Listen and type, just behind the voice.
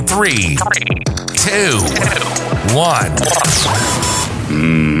Three, two, one.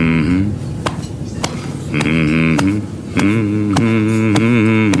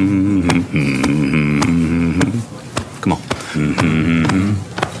 Come on.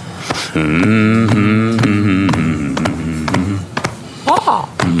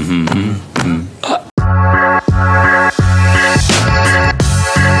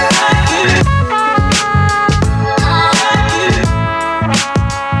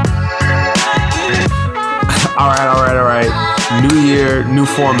 All right. New year, new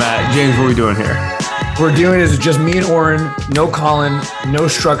format. James, what are we doing here? We're doing is just me and Oren, no Colin, no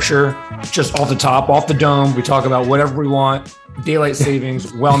structure, just off the top, off the dome. We talk about whatever we want, daylight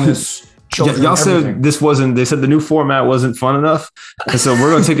savings, wellness, children, Y'all everything. said they said the new format wasn't fun enough. And so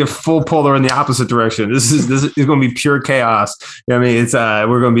we're going to take it full polar in the opposite direction. This is going to be pure chaos. You know what I mean?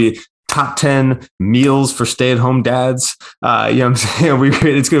 We're going to be top 10 meals for stay-at-home dads. You know what I'm saying?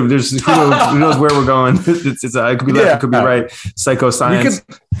 It's good. Who knows where we're going. It could be left, it could be right. Psychoscience.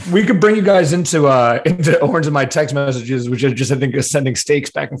 We could bring you guys into Orange and my text messages, which are just, I think, sending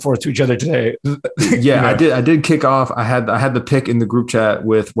steaks back and forth to each other today. Yeah, I did kick off. I had the pic in the group chat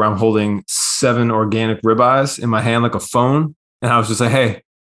where I'm holding 7 organic ribeyes in my hand like a phone. And I was just like, hey,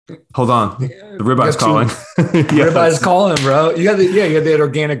 hold on. The ribeye's calling. Ribeye's calling, bro. You got that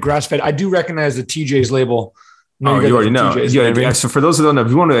organic grass-fed. I do recognize the TJ's label. You already know. So for those who don't know, if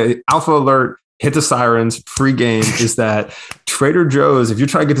you want to alpha alert, hit the sirens, free game is that Trader Joe's, if you're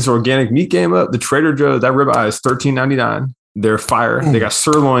trying to get this organic meat game up, the Trader Joe's, that ribeye is $13.99. They're fire. They got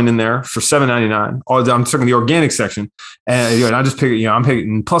sirloin in there for $7.99. I'm talking the organic section. And I just pick, I'm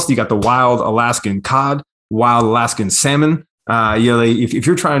picking, plus you got the wild Alaskan cod, wild Alaskan salmon. If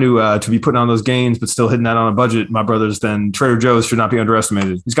you're trying to be putting on those gains but still hitting that on a budget, my brothers, then Trader Joe's should not be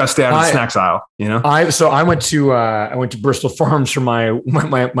underestimated. He's got to stay out of the snacks aisle. I went to Bristol Farms for my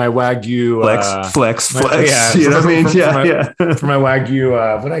Wagyu flex. You know what I mean? For my Wagyu,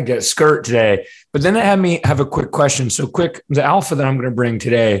 what did I get? Skirt today. But then it had me have a quick question. So the alpha that I'm going to bring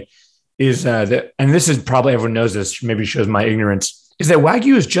today is that, and this is probably everyone knows this. Maybe shows my ignorance. Is that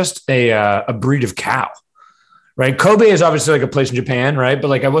Wagyu is just a breed of cow. Right. Kobe is obviously like a place in Japan. Right. But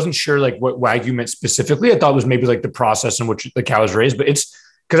like, I wasn't sure like what Wagyu meant specifically. I thought it was maybe like the process in which the cow is raised, but it's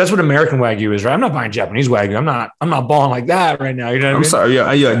because that's what American Wagyu is. Right. I'm not buying Japanese Wagyu. I'm not balling like that right now. You know what I mean? Sorry.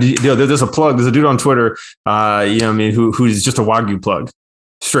 Yeah. There's a plug. There's a dude on Twitter, who's just a Wagyu plug.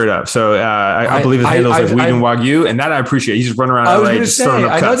 Straight up. So I believe his handle is like Weed and Wagyu, and that I appreciate. He's just running around LA just throwing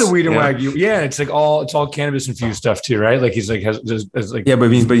up cuts. I know the Weed and Wagyu. Yeah, it's all cannabis infused stuff too, right? Like he's like has like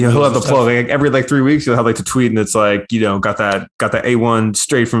but he'll have the plug like every like 3 weeks. He'll have like the tweet, and it's like got that A1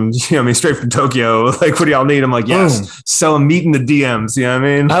 straight from straight from Tokyo. Like, what do y'all need? I'm like, yes, selling meat in the DMs. You know what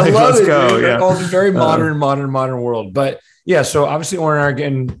I mean? I like, love let's it. go. Dude. Yeah, like all the very modern world, but. Yeah, so obviously Oren and I are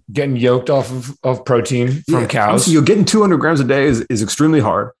getting yoked off of protein from cows. You're getting 200 grams a day is extremely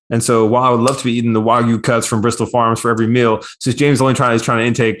hard. And so while I would love to be eating the Wagyu cuts from Bristol Farms for every meal, since James is trying to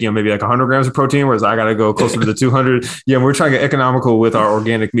intake, maybe like 100 grams of protein, whereas I got to go closer to the 200. Yeah, we're trying to get economical with our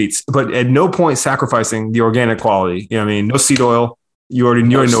organic meats, but at no point sacrificing the organic quality. You know what I mean? No seed oil. You already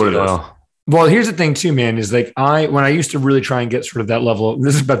know what it is. Well, here's the thing too, man, is like when I used to really try and get sort of that level,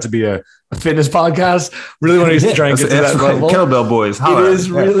 this is about to be a fitness podcast, really want to try and get to that level. Kettlebell boys. It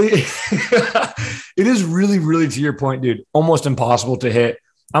is really, really to your point, dude, almost impossible to hit.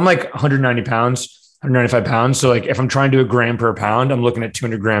 I'm like 190 pounds, 195 pounds. So like if I'm trying to do a gram per pound, I'm looking at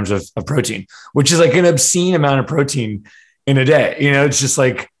 200 grams of protein, which is like an obscene amount of protein in a day. It's just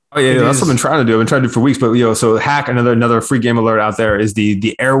like, oh yeah, that's what I've been trying to do. I've been trying to do for weeks, but so hack another free game alert out there is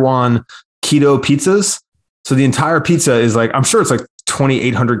the Erewhon keto pizzas. So the entire pizza is like, I'm sure it's like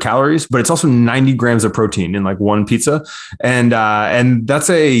 2,800 calories, but it's also 90 grams of protein in like one pizza. And that's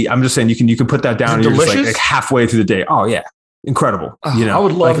I'm just saying you can put that down and you're just like halfway through the day. Oh yeah. Incredible. I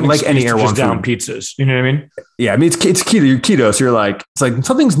would love like any Erewhon down pizzas. You know what I mean? Yeah. I mean, it's keto. You're keto. So you're like, it's like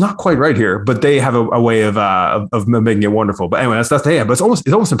something's not quite right here, but they have a way of making it wonderful. But anyway, that's but it's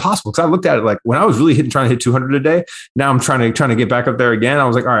almost impossible. Cause I looked at it like when I was really trying to hit 200 a day, now I'm trying to get back up there again. I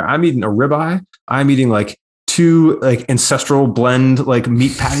was like, all right, I'm eating a ribeye. I'm eating like 2 like ancestral blend, like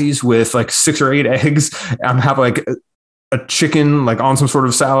meat patties with like 6 or 8 eggs. I'm having like a chicken like on some sort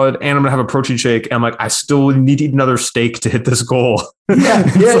of salad, and I'm gonna have a protein shake. And I'm like, I still need to eat another steak to hit this goal. Yeah.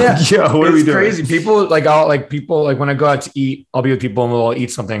 What are we doing? Crazy. People when I go out to eat, I'll be with people and we'll all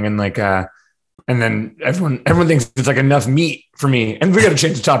eat something and like and then everyone thinks it's like enough meat for me. And we got to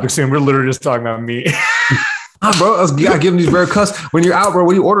change the topic soon. We're literally just talking about meat. Bro, you gotta give them these rare cuts. When you're out, bro,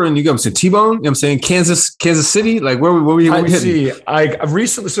 what are you ordering? You go, I'm saying T-bone. You know what I'm saying Kansas City. Like where we hitting?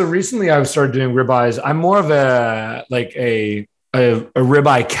 Recently I've started doing ribeyes. I'm more of a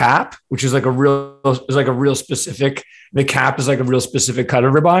ribeye cap, which is like a real specific. The cap is like a real specific cut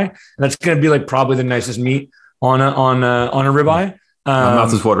of ribeye, and that's going to be like probably the nicest meat on a ribeye. My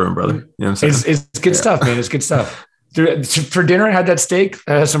mouth is watering, brother. You know what I'm saying? It's good stuff, man. It's good stuff. For dinner, I had that steak,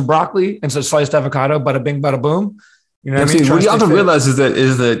 some broccoli, and some sliced avocado. Bada bing, bada boom. You know what I mean? What you have to realize is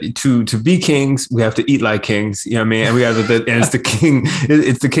that to be kings, we have to eat like kings. You know what I mean? And we have and it's the king.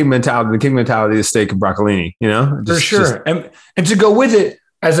 It's the king mentality. The king mentality is steak and broccolini. You know, for sure. And to go with it,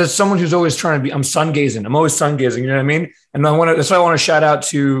 as someone who's always trying to be, I'm sun gazing. I'm always sun gazing. You know what I mean? And that's why I want to shout out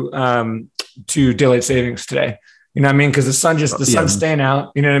to daylight savings today. You know what I mean? Because the sun's staying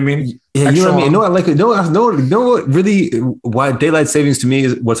out. You know what I mean? Yeah, you know what I mean? No, I like it. No, what really, why daylight savings to me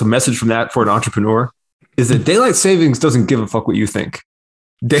is what's a message from that for an entrepreneur is that daylight savings doesn't give a fuck what you think.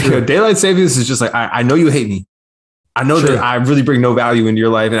 Daylight savings is just like, I know you hate me. I know that I really bring no value into your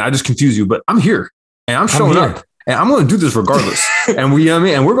life and I just confuse you, but I'm here and I'm showing up and I'm going to do this regardless. And you know what I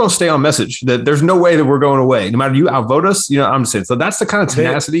mean? And we're going to stay on message that there's no way that we're going away. No matter you outvote us, you know, I'm saying, so that's the kind of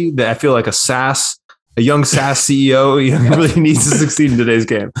tenacity that I feel like a young SaaS CEO really needs to succeed in today's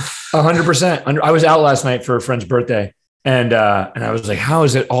game. 100%. I was out last night for a friend's birthday, and I was like, "How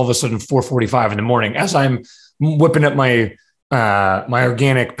is it all of a sudden 4:45 in the morning?" As I'm whipping up my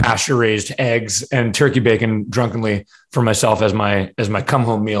organic pasture raised eggs and turkey bacon drunkenly for myself as my come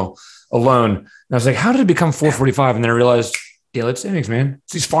home meal alone. And I was like, "How did it become 4:45?" And then I realized, daylight savings, man.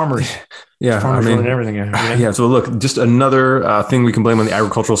 It's these farmers. Yeah, farmers running everything. Yeah. So look, just another thing we can blame on the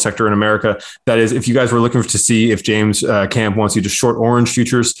agricultural sector in America. That is, if you guys were looking to see if James Camp wants you to short orange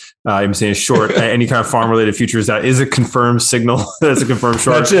futures, I'm saying short any kind of farm related futures. That is a confirmed signal. That's a confirmed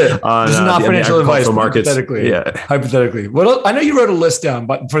short. That's it. This is not financial advice. Markets. Hypothetically. Well, I know you wrote a list down,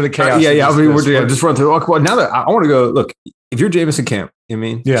 but for the chaos. We're just run through. Well, now that I want to go, look, if you're Jameson Camp, you know what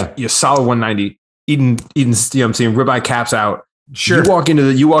I mean, you're solid 190, eating. You know what I'm saying, ribeye caps out. Sure. You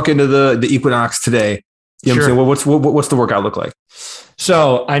walk into the Equinox today. You know what I'm saying? Well, what's the workout look like?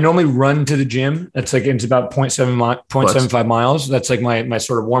 So I normally run to the gym. It's it's about 0.75 miles. That's like my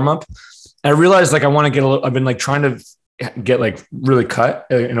sort of warm up. I realized like I want to get I've been like trying to get like really cut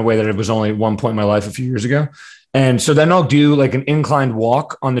in a way that it was only one point in my life a few years ago. And so then I'll do like an inclined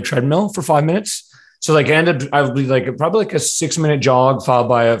walk on the treadmill for 5 minutes. So like I'll be like probably like a 6-minute jog followed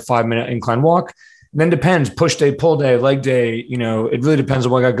by a 5-minute inclined walk. Then depends, push day, pull day, leg day, you know, it really depends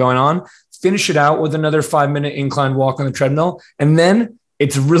on what I got going on. Finish it out with another 5-minute inclined walk on the treadmill. And then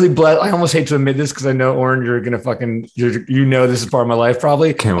it's really I almost hate to admit this because I know, Oren, you're going to this is part of my life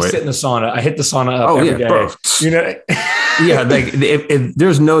probably. Can't wait. I sit in the sauna. I hit the sauna up every day. Bro. You know? Yeah, like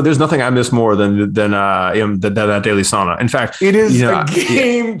there's nothing I miss more than that daily sauna. In fact, it is a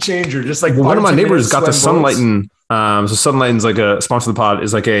game changer. Just like one of my neighbors got the Sunlighten. So Sunlighten's like a sponsor of the pod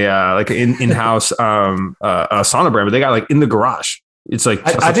is like an in-house sauna brand, but they got like in the garage. It's like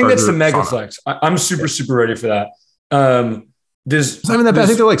I think that's the Mega Flex. I'm super ready for that. It's not even that bad. I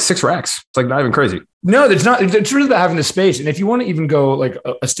think they're like 6 racks. It's like not even crazy. No, it's not. It's really about having the space. And if you want to even go like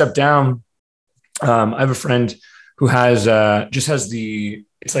a step down, I have a friend who has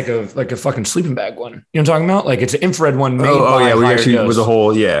it's like a fucking sleeping bag one. You know what I'm talking about? Like it's an infrared one. We actually with the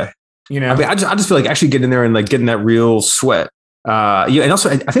whole You know, I mean, I just feel like actually getting in there and like getting that real sweat. And also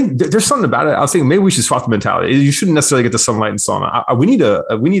I think there's something about it. I was thinking maybe we should swap the mentality. You shouldn't necessarily get the Sunlighten sauna. We need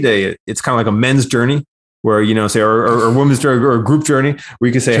a. It's kind of like a men's journey where, you know, say or women's journey or a group journey where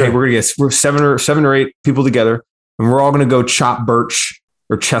you can say, hey, we're seven or eight people together and we're all going to go chop birch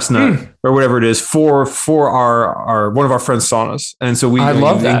or chestnut or whatever it is for our one of our friends' saunas. And so we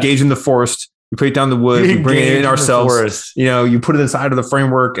engage in the forest. We put down the wood, we bring it in ourselves, you know, you put it inside of the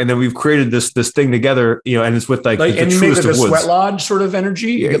framework and then we've created this thing together, you know, and it's with like the and you make like a sweat lodge sort of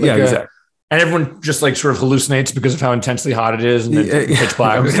energy. Exactly. And everyone just like sort of hallucinates because of how intensely hot it is and then pitch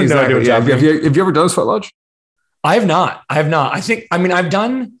black. Exactly. Have you ever done a sweat lodge? I have not.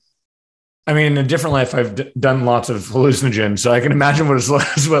 In a different life, I've done lots of hallucinogens, so I can imagine what a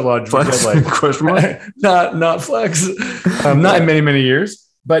sweat lodge would get like. Question mark? not flex. Not in many years.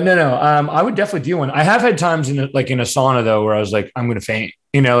 But no. I would definitely do one. I have had times in a sauna though, where I was like, I'm going to faint.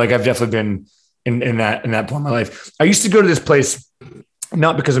 You know, like I've definitely been in that point in my life. I used to go to this place,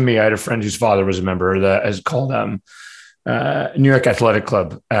 not because of me. I had a friend whose father was a member that is called New York Athletic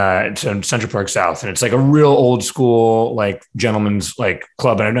Club. It's in Central Park South, and it's like a real old school like gentleman's like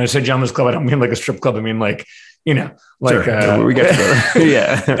club. And when I say gentleman's club, I don't mean like a strip club. I mean like, you know, like we get together.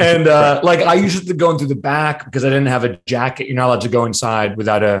 Yeah. And like I used to go in through the back because I didn't have a jacket. You're not allowed to go inside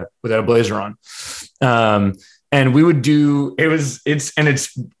without a blazer on. And we would do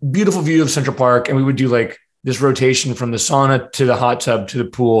it's beautiful view of Central Park, and we would do like this rotation from the sauna to the hot tub to the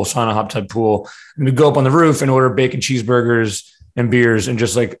pool, sauna, hot tub, pool, and we'd go up on the roof and order bacon cheeseburgers and beers and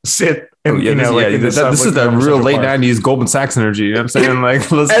just like sit. And, this is the real late 90s Goldman Sachs energy. You know what I'm saying?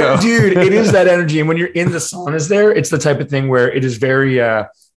 Like, let's go. Dude, it is that energy. And when you're in the saunas there, it's the type of thing where it is very,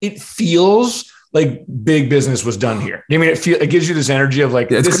 it feels like big business was done here. I mean, it gives you this energy of like,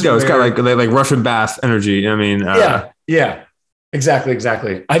 it's got like Russian bath energy. I mean, yeah, exactly.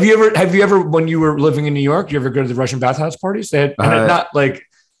 Have you ever, when you were living in New York, you ever go to the Russian bathhouse parties? They had, not like,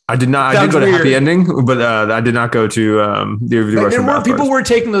 I did not. I did go to Happy Ending, but I did not go to the Russian bathhouse. People were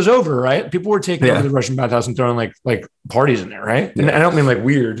taking those over, right? People were taking over the Russian bathhouse and throwing like parties in there, right? And I don't mean like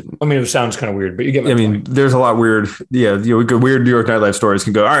weird. I mean, it sounds kind of weird, but you get my point. I mean, there's a lot weird. Yeah, weird New York nightlife stories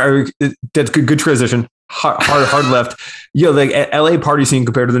can go. All right, that's good transition. Hard left. Like LA party scene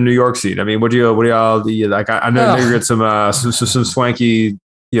compared to the New York scene. I mean, what do y'all like? I know you get some swanky.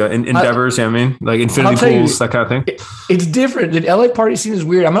 Endeavors. I mean, like infinity pools, that kind of thing. It's different. The LA party scene is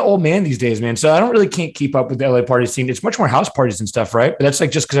weird. I'm an old man these days, man, so I don't really can't keep up with the LA party scene. It's much more house parties and stuff, right? But that's like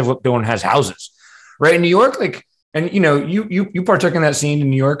just because everyone has houses, right? In New York, like, and you partook in that scene in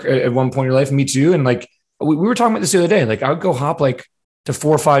New York at one point in your life. Me too. And like we were talking about this the other day. Like I would go hop like to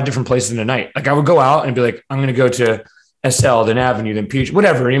 4 or 5 different places in a night. Like I would go out and be like, I'm going to go to SL, then Avenue, then Peach,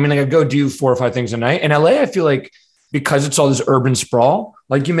 whatever. I mean, like I'd go do 4 or 5 things a night. In LA, I feel like, because it's all this urban sprawl,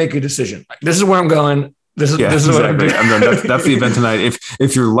 like you make a decision. Like, this is where I'm going. This is what I'm doing. That's the event tonight.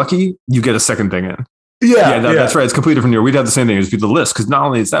 If you're lucky, you get a second thing in. That's right. It's completely different here. We'd have the same thing. It'd be the list, because not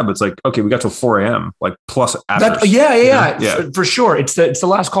only is that, but it's like, okay, we got till 4 a.m. like plus after. For sure. It's the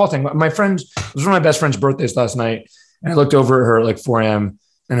last call thing. My friend, it was one of my best friend's birthdays last night, and I looked over at her at like 4 a.m.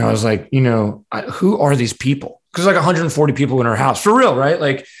 and I was like, who are these people? Because like 140 people in her house, for real, right?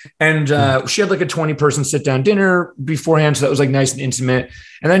 Like, and she had like a 20-person sit-down dinner beforehand, so that was like nice and intimate.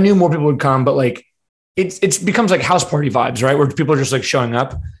 And I knew more people would come, but like, it becomes like house party vibes, right? Where people are just like showing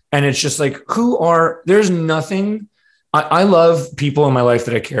up, and it's just like, there's nothing. I love people in my life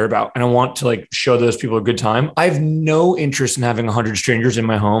that I care about, and I want to like show those people a good time. I have no interest in having 100 strangers in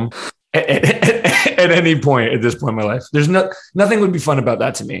my home at any point at this point in my life. There's nothing would be fun about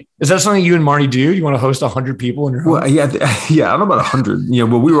that to me. Is that something you and Marty do? You want to host 100 people in your home? Well, yeah. I don't know about 100,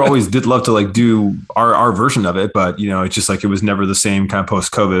 but we were always did love to like do our version of it, but it's just like, it was never the same kind of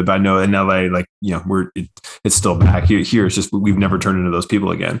post COVID. But I know in LA, like, it's still back here. It's just, we've never turned into those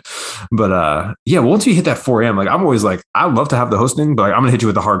people again. But once you hit that 4 a.m., like I'm always like, I'd love to have the hosting, but like, I'm going to hit you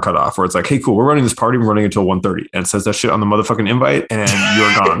with the hard cutoff where it's like, hey, cool, we're running this party. We're running until 1:30, and it says that shit on the motherfucking invite, and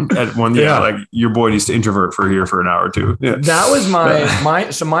you're gone at one. Like your boy needs to introvert for an hour or two. Yeah. That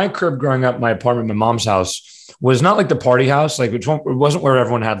was my crib growing up. My apartment, my mom's house, was not like the party house. Like it wasn't where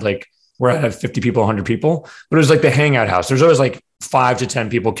everyone had like where I had 50 people, 100 people, but it was like the hangout house. There's always like 5 to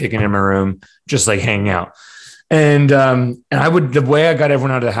 10 people kicking in my room, just like hanging out. And the way I got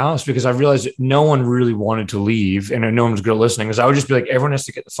everyone out of the house, because I realized that no one really wanted to leave and no one was good at listening, is I would just be like, everyone has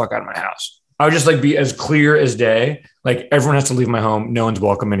to get the fuck out of my house. I would just like be as clear as day. Like everyone has to leave my home. No one's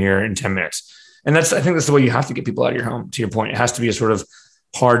welcome in here in 10 minutes. And I think that's the way you have to get people out of your home. To your point, it has to be a sort of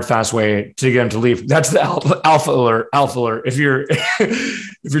hard, fast way to get them to leave. That's the alpha alert. If you're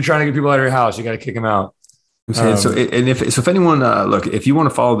trying to get people out of your house, you got to kick them out. If anyone, if you want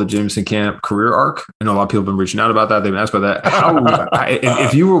to follow the Jameson Camp career arc, I know a lot of people have been reaching out about that. They've been asked about that.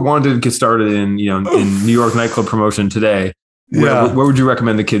 If you were wanted to get started in New York nightclub promotion today, where would you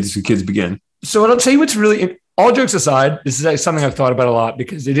recommend the kids begin? So I'll tell you what's really, all jokes aside, this is like something I've thought about a lot,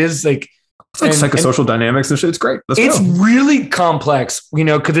 because it is like, it's like psychosocial dynamics and shit. It's great. It's really complex,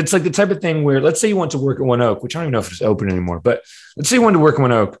 because it's like the type of thing where, let's say you want to work at One Oak, which I don't even know if it's open anymore, but let's say you wanted to work at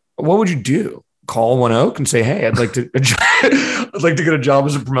One Oak. What would you do? Call One Oak and say, hey, I'd like to get a job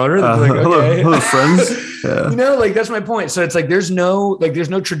as a promoter. Like, okay. hello, friends. Yeah. That's my point. So it's like, there's no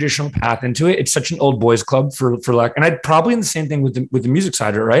traditional path into it. It's such an old boys club for lack. And I'd probably in the same thing with the music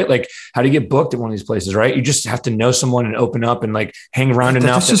side of it, right? Like how to get booked at one of these places, right? You just have to know someone and open up and like hang around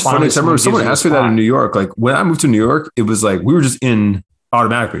enough. That's just funny. I remember someone asked me that in New York. Like when I moved to New York, it was like, we were just in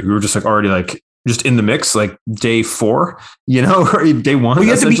automatically. We were just like already like, just in the mix, like day 4, or day 1. We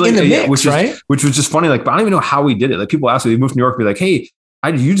had to be in the mix, right? Which was just funny. Like, but I don't even know how we did it. Like people ask me, they moved to New York, be like, hey,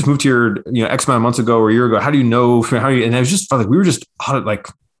 you just moved here, X amount of months ago or a year ago. How do you know? And it was just like, we were just like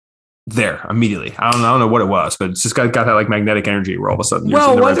there immediately. I don't know what it was, but it's just got that like magnetic energy where all of a sudden you're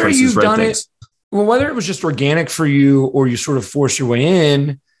in the right places, right things. Whether it was just organic for you or you sort of force your way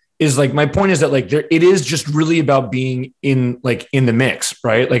in, is like, my point is that like it is just really about being in the mix,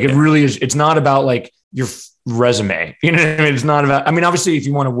 right? Like it really is. It's not about like your resume, what I mean? It's not about, obviously if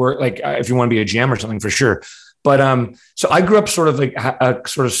you want to work, like if you want to be a GM or something for sure. But, so I grew up sort of like a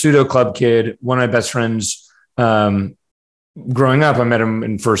sort of pseudo club kid. One of my best friends, growing up, I met him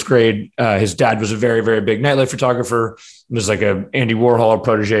in first grade. His dad was a very, very big nightlife photographer. He was like a Andy Warhol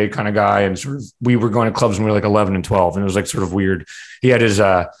protege kind of guy. And sort of, we were going to clubs when we were like 11 and 12. And it was like sort of weird. He had his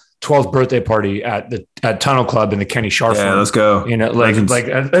 12th birthday party at Tunnel Club in the Kenny Sharp. Yeah, let's go. You know, like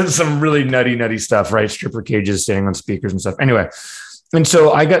some really nutty stuff, right? Stripper cages standing on speakers and stuff. Anyway. And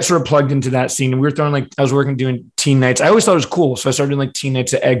so I got sort of plugged into that scene, and we were throwing I was working doing teen nights. I always thought it was cool. So I started doing like teen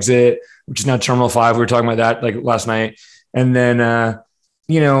nights at Exit, which is now Terminal 5. We were talking about that like last night. And then,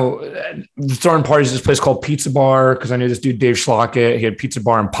 throwing parties at this place called Pizza Bar, because I knew this dude, Dave Schlockett. He had Pizza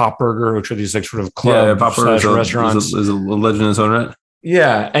Bar and Pop Burger, which are these like sort of club restaurants. Is a legend in its own right.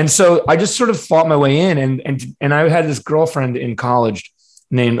 Yeah. And so I just sort of fought my way in, and I had this girlfriend in college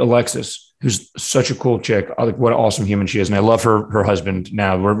named Alexis, who's such a cool chick. Like, what an awesome human she is. And I love her husband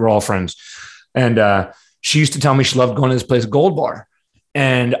now. We're all friends. And she used to tell me she loved going to this place, Gold Bar.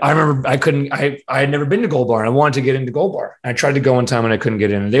 And I remember I had never been to Gold Bar, and I wanted to get into Gold Bar. I tried to go one time and I couldn't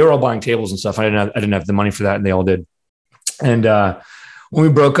get in, and they were all buying tables and stuff. I didn't have the money for that, and they all did. And when we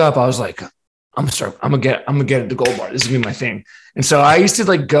broke up, I was like, I'm gonna get into Gold Bar. This is gonna be my thing. And so I used to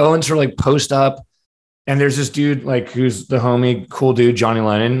like go and sort of like post up. And there's this dude, like, who's the homie, cool dude, Johnny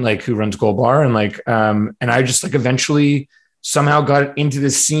Lennon, like, who runs Gold Bar. And like, and I just like eventually somehow got into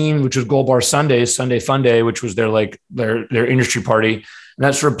this scene, which was Gold Bar Sundays, Sunday Fun Day, which was their industry party. And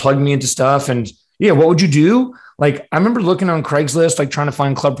that sort of plugged me into stuff. And yeah, what would you do? Like, I remember looking on Craigslist, like trying to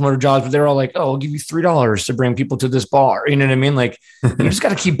find club promoter jobs, but they're all like, oh, I'll give you $3 to bring people to this bar. You know what I mean? Like, you just got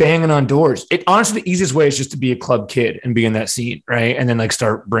to keep banging on doors. It honestly, the easiest way is just to be a club kid and be in that scene. Right. And then like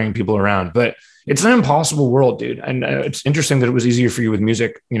start bringing people around. But it's an impossible world, dude. And it's interesting that it was easier for you with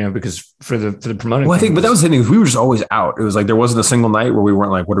music, you know, because for the promoting. Well, I think, but that was the thing. We were just always out. It was like, there wasn't a single night where we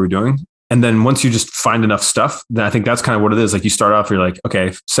weren't like, what are we doing? And then once you just find enough stuff, then I think that's kind of what it is. Like, you start off, you're like, okay,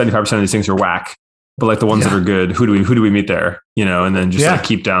 75% of these things are whack, but like the ones that are good, who do we meet there? You know, and then just like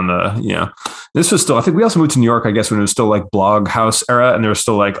keep down this was still, I think we also moved to New York, I guess, when it was still like blog house era. And there was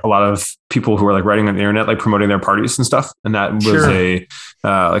still like a lot of people who were like writing on the internet, like promoting their parties and stuff. And that was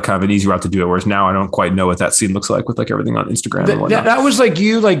like kind of an easy route to do it. Whereas now I don't quite know what that scene looks like with like everything on Instagram and whatnot. That was like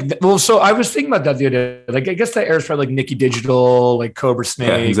you like, well, so I was thinking about that the other day. Like, I guess that era is probably like Nikki Digital, like Cobra Snake.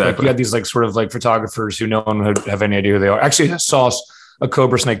 Yeah, exactly. Like, you had these like sort of like photographers who no one would have any idea who they are. Actually, I saw a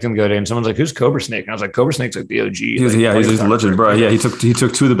Cobra Snake thing the other day, and someone's like, who's Cobra Snake? And I was like, Cobra Snake's like the OG. He's a legend, bro. Yeah, he took two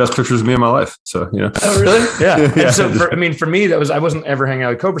of the best pictures of me in my life. So, you know. Oh, really? Yeah. And so for me, I wasn't ever hanging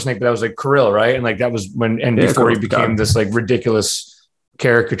out with Cobra Snake, but that was like Kirill, right? And like that was before he became this like ridiculous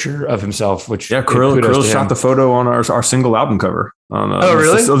caricature of himself, which Kirill shot the photo on our single album cover. Oh,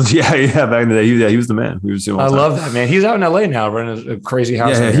 really? Yeah. Back in the day, he was the man. I love that, man. He's out in LA now, running a crazy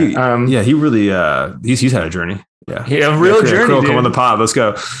house. Yeah, he really he's had a journey. Yeah, a real journey. Come on the pod. Let's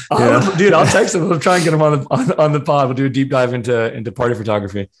go, dude. I'll text him. I'll try and get him on the pod. We'll do a deep dive into party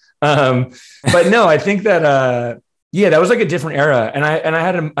photography. But no, I think that that was like a different era. And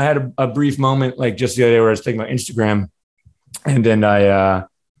I had a brief moment like just the other day where I was thinking about Instagram, and then I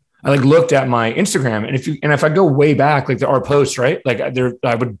like looked at my Instagram, and if I go way back, like there are posts, right? Like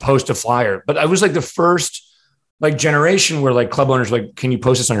I would post a flyer, but I was like the first like generation where like club owners like, can you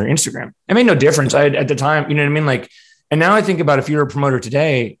post this on your Instagram? It made no difference. At the time, you know what I mean? Like, and now I think about if you're a promoter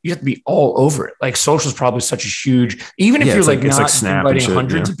today, you have to be all over it. Like, social is probably such a huge, even if you're like not inviting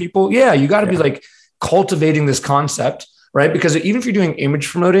hundreds of people. Yeah. You got to be like cultivating this concept, right? Because even if you're doing image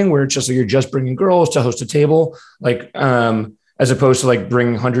promoting where it's just like, you're just bringing girls to host a table, like, as opposed to like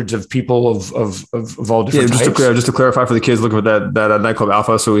bringing hundreds of people of all different types. Just to clarify for the kids looking at that nightclub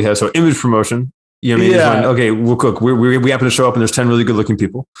Alpha. So we have image promotion. You know what I mean? Okay, we'll cook. We happen to show up and there's 10 really good looking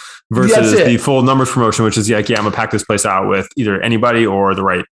people versus the full numbers promotion, which is like, I'm gonna pack this place out with either anybody or the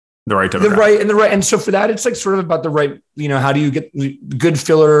right demographic. And so for that, it's like sort of about the right, you know, how do you get good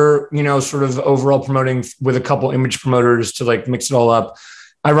filler, you know, sort of overall promoting with a couple image promoters to like mix it all up.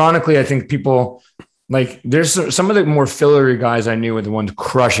 Ironically, I think people like there's some of the more fillery guys I knew were the ones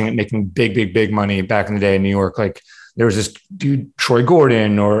crushing it, making big money back in the day in New York. Like, there was this dude, Troy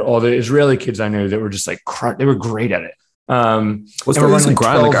Gordon, or all the Israeli kids I knew that were just like, they were great at it. What's the recent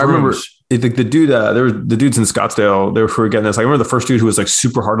grind? Like, I remember the dude, there were the dudes in Scottsdale, they were getting this. I remember the first dude who was like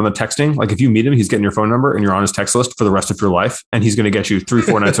super hard on the texting. Like, if you meet him, he's getting your phone number and you're on his text list for the rest of your life. And he's going to get you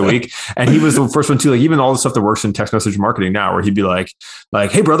 3-4 nights a week. And he was the first one too, like even all the stuff that works in text message marketing now, where he'd be like,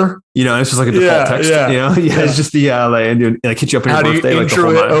 hey brother, you know, it's just like a default text, you know? It's just the, like hit you up on your birthday. Like,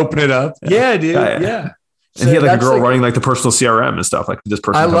 open it up. Yeah, dude. Yeah. And he had like a girl running like the personal CRM and stuff. Like this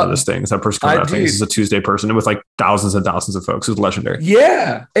person coming to this thing. That person coming out things. This is a Tuesday person and with like thousands and thousands of folks. It was legendary.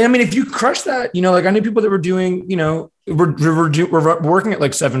 Yeah. And I mean, if you crush that, like I knew people that were doing, we're working at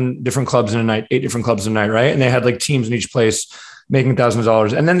like 7 different clubs in a night, 8 different clubs in a night, right? And they had like teams in each place making thousands of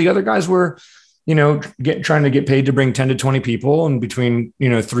dollars. And then the other guys were, trying to get paid to bring 10 to 20 people and between,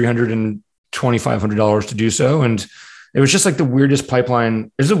 $300 and $2,500 to do so. And it was just like the weirdest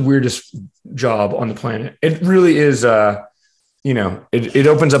pipeline. It's the weirdest job on the planet. It really is, it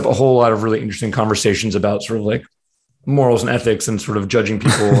opens up a whole lot of really interesting conversations about sort of like morals and ethics and sort of judging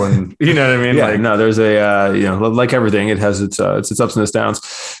people and you know what I mean? Yeah, no, there's like everything, it has its ups and its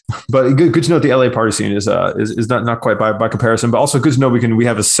downs, but good to know that the LA party scene is not quite by comparison, but also good to know we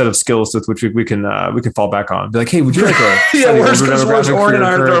have a set of skills with which we can fall back on. Be like, hey, would you like where's Oren and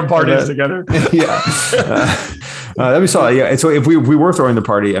I are throwing parties together? That'd be solid. Yeah. And so if we were throwing the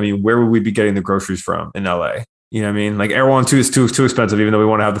party, I mean, where would we be getting the groceries from in LA? You know what I mean? Like Erewhon 2 is too expensive, even though we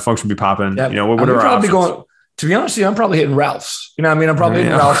want to have the function be popping. Yep. What are our options? To be honest with you, I'm probably hitting Ralph's. I'm probably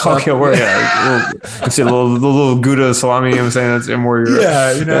hitting Ralph's. Okay, let's see a little Gouda salami. I'm saying that's more your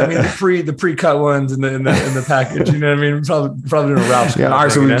the pre-cut ones in the package. You know what I mean? Probably doing Ralph's. Yeah. All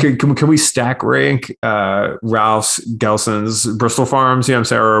right. So can we stack rank Ralph's, Gelson's, Bristol Farms? You know what I'm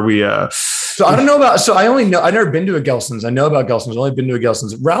saying? Or are we? So I don't know about. So I've never been to a Gelson's. I know about Gelson's. I've only been to a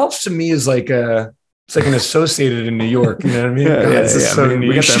Gelson's. Ralph's to me is like it's like an associated in New York. You know what I mean? We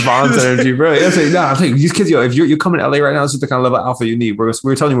got that Bonds energy, bro. I'm saying these kids, if you're coming to LA right now, this is the kind of level of alpha you need. We're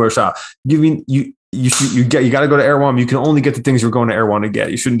telling you where to shop. You mean you got to go to Erewhon. You can only get the things you're going to Erewhon to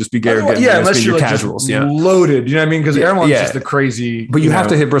get. You shouldn't just be getting unless you're like casuals. Loaded. You know what I mean? Because Erewhon's just the crazy. But you have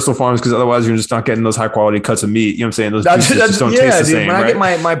to hit Bristol Farms because otherwise you're just not getting those high quality cuts of meat. You know what I'm saying? Those pieces just don't taste the same. When I get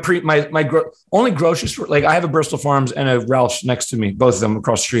my only grocery store, like I have a Bristol Farms and a Ralph's next to me, both of them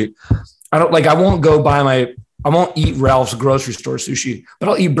across the street. I won't eat Ralph's grocery store sushi, but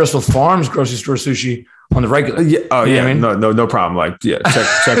I'll eat Bristol Farms grocery store sushi on the regular. Yeah. Oh, yeah. I mean? No problem. Like, check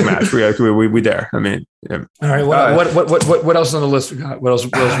match. We there. I mean, yeah. All right. What else on the list we got? What else? You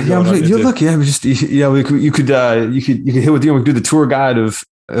could hit with you. We could do the tour guide of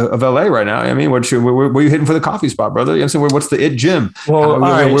LA right now. I mean, where are you hitting for the coffee spot, brother? You know what I'm saying? What's the gym? Well,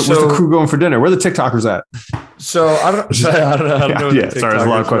 where's the crew going for dinner? Where are the TikTokers at? So I don't know. Yeah, sorry, there's a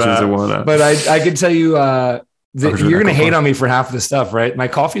lot of questions I want to. But I can tell you you're going to hate on me for half of the stuff, right? My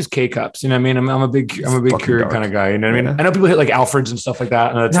coffee's K-cups. You know what I mean? I'm a big Keurig kind of guy. You know what I mean? I know people hit like Alfred's and stuff like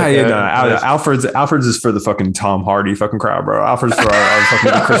that. Alfred's is for the fucking Tom Hardy fucking crowd, bro. Alfred's for our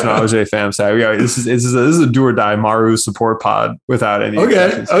fucking Christian Auger fam side. Yeah, this is a do or die Maru support pod without any.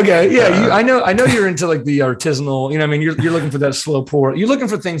 Okay. Yeah, I know you're into like the artisanal. You know what I mean? You're looking for that slow pour. You're looking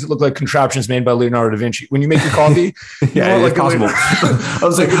for things that look like contraptions made by Leonardo da Vinci. When you make your coffee, like possible. I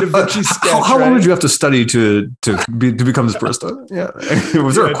was like, how long did you have to study to become this barista? Yeah.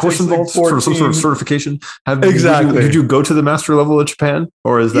 Was there a course involved for some sort of certification? Did you go to the master level of Japan,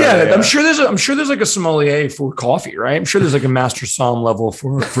 or is that? Yeah, I'm sure there's like a sommelier for coffee, right? I'm sure there's like a master somm level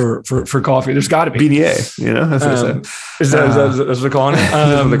for coffee. There's got to be BDA. You know, that's what I said. Is that what they're calling it?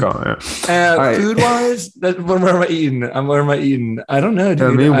 That's what they're calling it. Right. Food wise, where am I eating? Where am I eating? I don't know.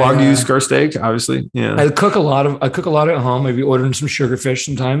 Dude. Wagyu skirt steak, obviously. Yeah. I cook a lot at home. Maybe ordering some sugarfish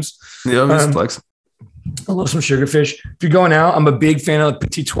sometimes. Yeah, flex. I love some sugarfish. If you're going out, I'm a big fan of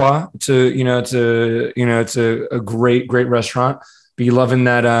Petit Trois. It's a great restaurant. Be loving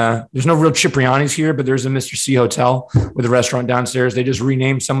that. There's no real Cipriani's here, but there's a Mr. C Hotel with a restaurant downstairs. They just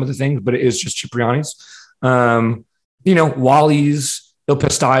renamed some of the things, but it is just Cipriani's. Wally's, Il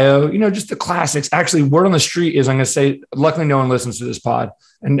Pistaio, just the classics. Actually, word on the street is I'm going to say, luckily no one listens to this pod,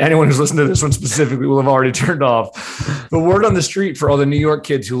 and anyone who's listened to this one specifically will have already turned off. The word on the street for all the New York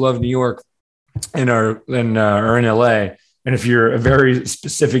kids who love New York and are in LA. And if you're a very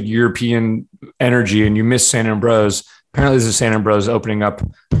specific European energy and you miss San Ambrose, apparently there's a San Ambrose opening up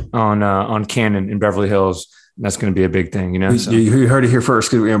on Cannon in Beverly Hills. And that's going to be a big thing, So. You heard it here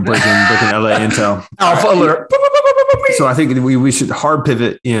first because we're breaking LA intel. Alpha alert. So I think we should hard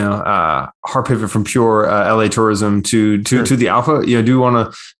pivot from pure LA tourism to the Alpha. Do you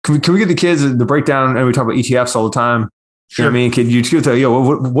want to? Can we get the kids the breakdown? And we talk about ETFs all the time. Sure. You know what I mean? Can you just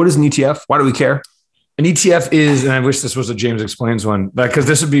tell what is an ETF? Why do we care? An ETF is, and I wish this was a James Explains one, because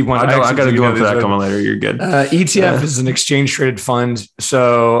this would be one. I got to go into that coming later. You're good. ETF is an exchange traded fund.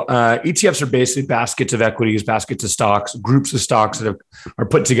 So ETFs are basically baskets of equities, baskets of stocks, groups of stocks that are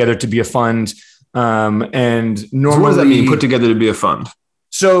put together to be a fund. And normally, so what does that mean? Put together to be a fund?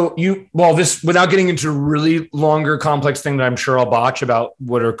 So without getting into a really longer, complex thing that I'm sure I'll botch about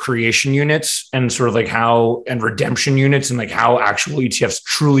what are creation units and sort of like how, and redemption units and like how actual ETFs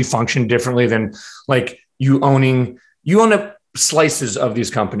truly function differently than like, you own up slices of these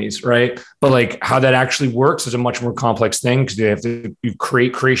companies, right? But like how that actually works is a much more complex thing because you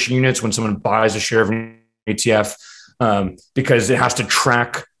create creation units when someone buys a share of an ETF, because it has to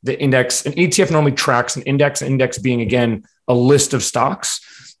track the index. An ETF normally tracks an index being, again, a list of stocks.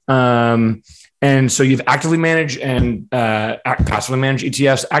 And so you've actively managed and passively managed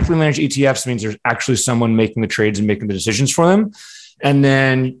ETFs. Actively managed ETFs means there's actually someone making the trades and making the decisions for them. And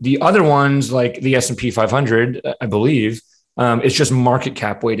then the other ones, like the S&P 500, I believe, it's just market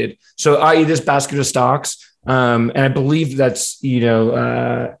cap weighted. So i.e. this basket of stocks, and I believe that's,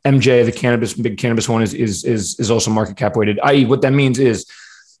 MJ, the big cannabis one is also market cap weighted. I.e. what that means is,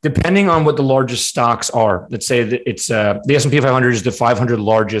 depending on what the largest stocks are, let's say that it's the S&P 500 is the 500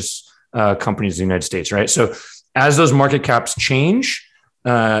 largest companies in the United States, right? So as those market caps change,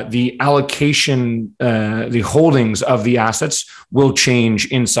 the allocation, the holdings of the assets will change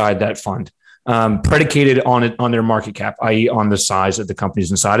inside that fund, predicated on their market cap, i.e. on the size of the companies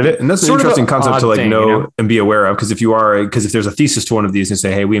inside of it. And that's an interesting concept to know and be aware of, because if there's a thesis to one of these and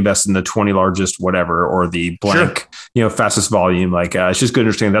say, hey, we invest in the 20 largest whatever, or the blank, fastest volume, like it's just good to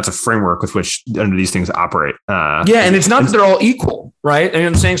understand that's a framework with which under these things operate. And it's not that they're all equal, right? And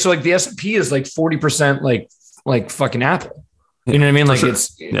I'm saying, so like the S&P is like 40% like fucking Apple. You know what I mean? Like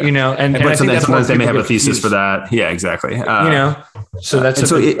it's, and I think sometimes they may have a thesis for that. Yeah, exactly. So that's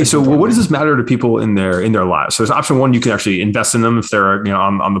so what does this matter to people in their lives? So there's option one, you can actually invest in them if they're,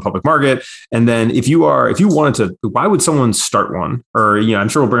 on the public market. And then if you wanted to, why would someone start one? Or, I'm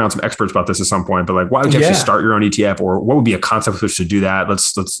sure we'll bring on some experts about this at some point, but like, why would you actually start your own ETF, or what would be a concept with which to do that?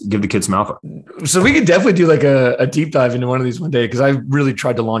 Let's give the kids some alpha. So we could definitely do like a deep dive into one of these one day, because I really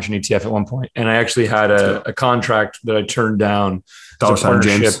tried to launch an ETF at one point, and I actually had a contract that I turned down. $sign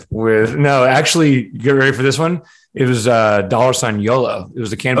James actually, get ready for this one. It was $sign YOLO. It was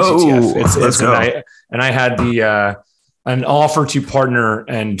the cannabis ETF. And I had an offer to partner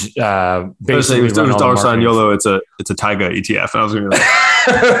and basically it was $sign YOLO. It's a Taiga ETF. And I was going to be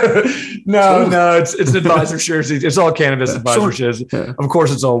like, no, it's advisor shares. It's all cannabis advisor shares. Yeah. Of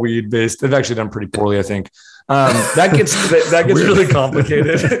course, it's all weed based. They've actually done pretty poorly, I think. That gets really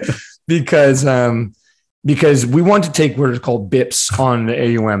complicated because we want to take what is called BIPs on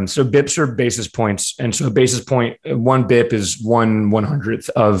the AUM. So BIPs are basis points. And so a basis point, one BIP is 1/100th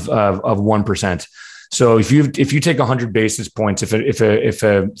of 1%. So if you take 100 basis points, if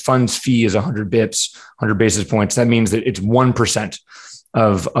a fund's fee is 100 BIPs, 100 basis points, that means that it's 1%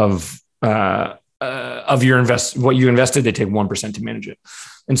 of your what you invested. They take 1% to manage it.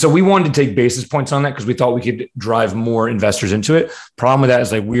 And so we wanted to take basis points on that because we thought we could drive more investors into it. Problem with that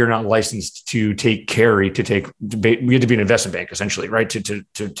is, like, we are not licensed to take carry. We had to be an investment bank essentially, right? To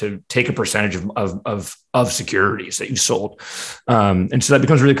take a percentage of securities that you sold. And so that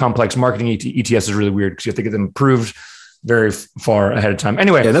becomes really complex. Marketing ETFs is really weird because you have to get them approved very far ahead of time.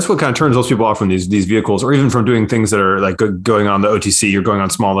 Anyway, that's what kind of turns those people off from these vehicles, or even from doing things that are like going on the OTC or going on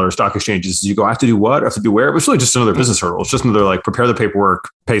smaller stock exchanges. You go, I have to do what? I have to be where? It's really just another business hurdle. It's just another, like, prepare the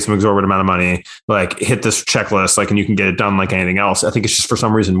paperwork, pay some exorbitant amount of money, like hit this checklist, like, and you can get it done like anything else. I think it's just for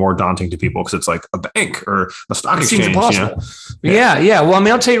some reason more daunting to people because it's like a bank or a stock exchange. Seems impossible. Yeah. Well, I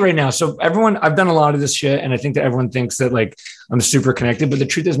mean, I'll tell you right now. So I've done a lot of this shit, and I think that everyone thinks that, like, I'm super connected, but the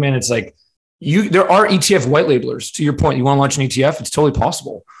truth is, man, it's like, there are ETF white labelers. To your point, you want to launch an ETF, it's totally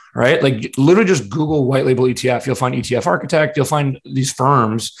possible, right? Like, literally just Google white label ETF. You'll find ETF Architect. You'll find these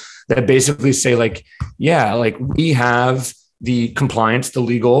firms that basically say, like, yeah, like, we have the compliance, the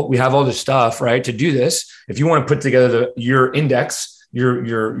legal, we have all this stuff, right, to do this. If you want to put together your index,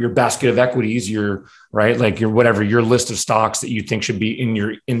 your basket of equities, your list of stocks that you think should be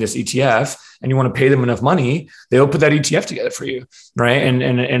in this ETF, and you want to pay them enough money, they'll put that ETF together for you, right? And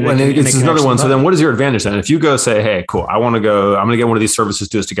it's another one. So then, what is your advantage then? If you go say, hey, cool, I'm going to get one of these services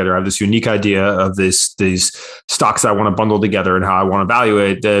to do this together. I have this unique idea of these stocks that I want to bundle together and how I want to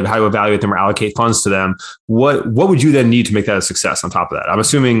evaluate them or allocate funds to them. What would you then need to make that a success on top of that? I'm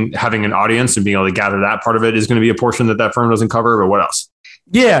assuming having an audience and being able to gather that part of it is going to be a portion that firm doesn't cover, but what else?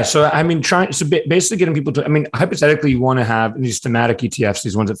 Yeah. So, I mean, basically getting people to, I mean, hypothetically, you want to have these thematic ETFs,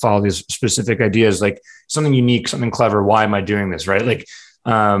 these ones that follow these specific ideas, like something unique, something clever. Why am I doing this? Right. Like,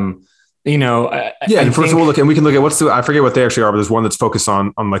 first of all, we can look at I forget what they actually are, but there's one that's focused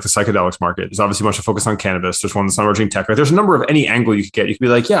on like the psychedelics market. There's obviously a bunch of focus on cannabis. There's one that's on emerging tech. Right? There's a number of any angle you could get. You could be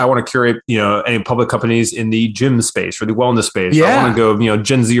like, yeah, I want to curate, any public companies in the gym space or the wellness space. Yeah. I want to go,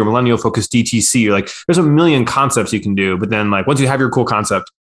 Gen Z or millennial focused DTC. Or, like, there's a million concepts you can do. But then, like, once you have your cool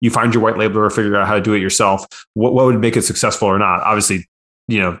concept, you find your white labeler or figure out how to do it yourself. What would make it successful or not? Obviously,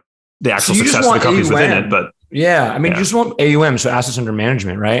 the actual success of the companies within it, but. Yeah. I mean, you just want AUM, so assets under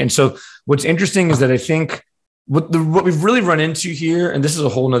management, right? And so what's interesting is that I think what we've really run into here, and this is a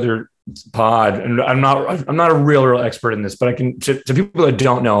whole nother pod, and I'm not a real expert in this, but I can, to people that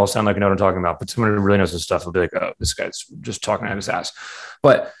don't know, I'll sound like I know what I'm talking about, but someone who really knows this stuff will be like, oh, this guy's just talking out of his ass.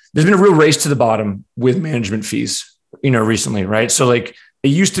 But there's been a real race to the bottom with management fees, recently, right? So like it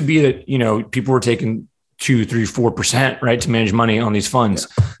used to be that, people were taking 2, 3, 4%, right, to manage money on these funds.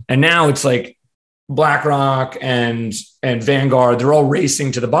 And now it's like BlackRock and Vanguard, they're all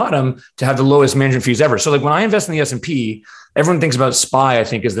racing to the bottom to have the lowest management fees ever. So like when I invest in the S&P, everyone thinks about SPY, I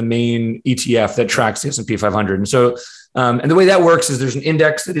think, is the main ETF that tracks the S&P 500. And so, and the way that works is there's an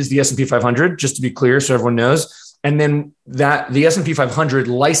index that is the S&P 500, just to be clear, so everyone knows. And then the S&P 500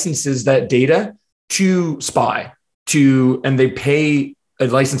 licenses that data to SPY and they pay a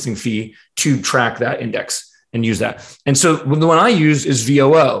licensing fee to track that index and use that. And so the one I use is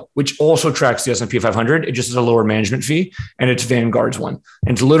VOO, which also tracks the S&P 500. It just has a lower management fee, and it's Vanguard's one.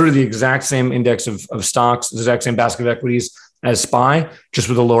 And it's literally the exact same index of stocks, the exact same basket of equities as SPY, just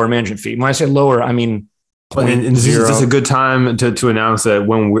with a lower management fee. When I say lower, I mean, and is this a good time to announce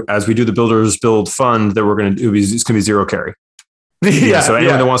that as we do the Builders Build Fund, that it's going to be zero carry? So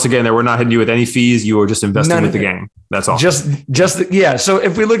anyone that wants to get in there, we're not hitting you with any fees. You are just investing with the game. That's all. So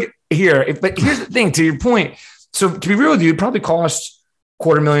if we look here, but here's the thing, to your point. So to be real with you, it probably costs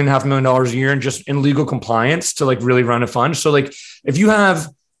 $250,000, $500,000 a year and just in legal compliance to like really run a fund. So like if you have,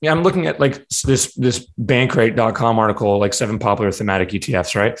 I'm looking at like this Bankrate.com article, like 7 popular thematic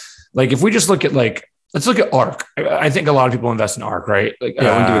ETFs, right? Like if we just look at let's look at ARK. I think a lot of people invest in ARK, right? Like,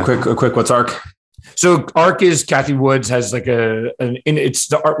 I'll give you a quick. What's ARK? So ARK is Cathie Woods has like the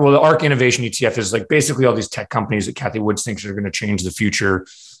ARK Innovation ETF is like basically all these tech companies that Cathie Woods thinks are going to change the future.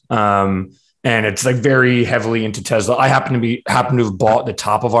 And it's like very heavily into Tesla. I happen to have bought the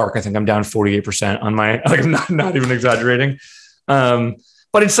top of ARK. I think I'm down 48% on my, like I'm not even exaggerating.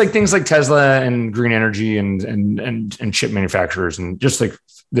 But it's like things like Tesla and green energy and chip manufacturers and just like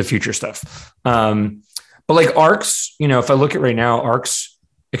the future stuff. But like ARK's, if I look at right now, ARK's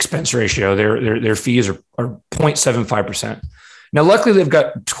expense ratio, their fees are 0.75%. Now, luckily they've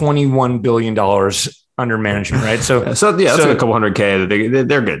got $21 billion under management, right? So that's like a couple $100K.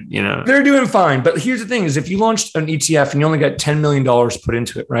 They're good, They're doing fine. But here's the thing: is if you launched an ETF and you only got $10 million put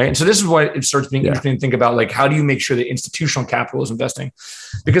into it, right? And so this is why it starts being interesting to think about, like, how do you make sure that institutional capital is investing?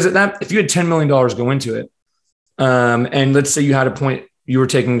 Because if you had $10 million go into it, and let's say you had you were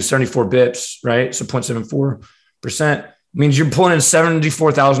taking 74 bips, right? So 0.74% means you're pulling in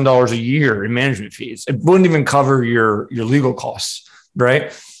 $74,000 a year in management fees. It wouldn't even cover your legal costs,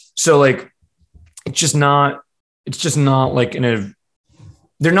 right? So like, it's just not like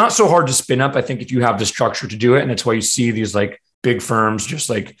they're not so hard to spin up. I think if you have the structure to do it, and that's why you see these like big firms just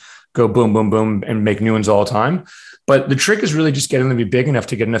like go boom, boom, boom and make new ones all the time. But the trick is really just getting them to be big enough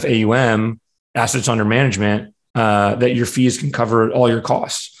to get enough AUM, assets under management, that your fees can cover all your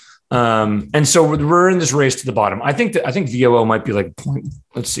costs. And so we're in this race to the bottom. I think VOO might be like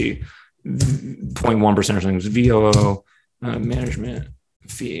 0.1% or something. It's VOO management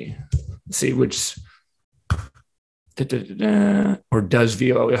fee. Let's see which, or does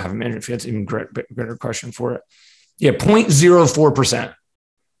VOO have a management fee? That's even greater question for it. Yeah,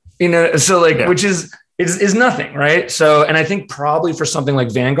 0.04%. So like, which is nothing, right? So, and I think probably for something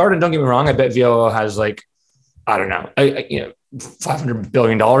like Vanguard, and don't get me wrong, I bet VOO has like, I don't know, $500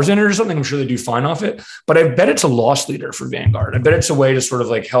 billion in it or something. I'm sure they do fine off it, but I bet it's a loss leader for Vanguard. I bet it's a way to sort of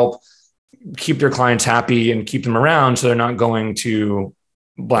like help keep their clients happy and keep them around, so they're not going to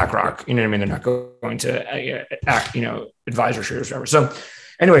BlackRock. You know what I mean? They're not going to advisor shares or whatever. So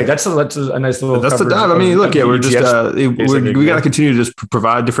anyway, that's a nice little. That's the dive. I mean, look, we're just we got to continue to just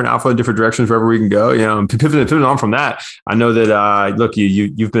provide different alpha in different directions wherever we can go. Pivoting on from that, I know that look,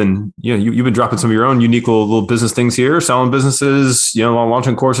 you've been dropping some of your own unique little business things here, selling businesses,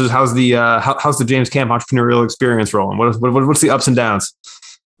 launching courses. How's the James Camp entrepreneurial experience rolling? What's the ups and downs?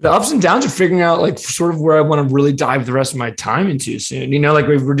 The ups and downs are figuring out like sort of where I want to really dive the rest of my time into soon. Like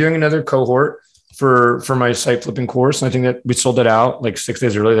we're doing another cohort for my site flipping course. And I think that we sold it out like 6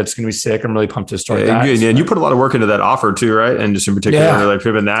 days early. That's going to be sick. I'm really pumped to start that. And you put a lot of work into that offer too, right? And just in particular, like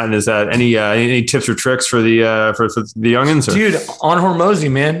pivoting that. And is that any tips or tricks for the youngins? Or? Dude, on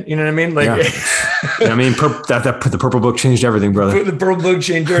Hormozi, man. You know what I mean? Like, I mean, the purple book changed everything, brother. The purple book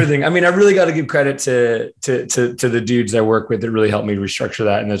changed everything. I mean, I really got to give credit to the dudes I work with that really helped me restructure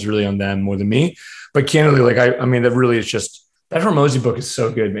that. And that's really on them more than me. But candidly, like, I mean, that really is just, that Hormozi book is so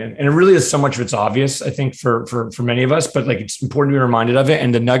good, man. And it really is so much of it's obvious, I think, for many of us, but like, it's important to be reminded of it.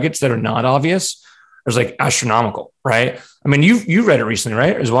 And the nuggets that are not obvious are like astronomical, right? I mean, you read it recently,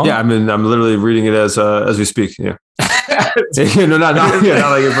 right? As well. Yeah. I'm literally reading it as we speak. Yeah. No, not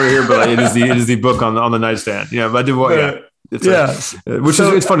like it for here, but like it is the book on the nightstand. Yeah, but I did what? Yeah.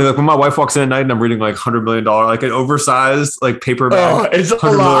 It's funny. Like when my wife walks in at night and I'm reading like $100 million, like an oversized like paperback, $100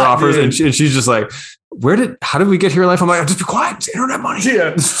 million offers, and she's just like, how did we get here in life? I'm like, just be quiet. It's internet money.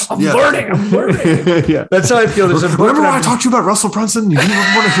 Yeah, I'm learning. Yeah, that's how I feel. Remember when I talked to you about Russell Brunson? You didn't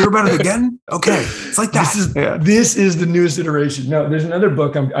want to hear about it again? Okay, it's like that. This is the newest iteration. No, there's another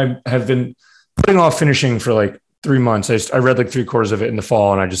book I have been putting off finishing for like 3 months. I read like 3/4 of it in the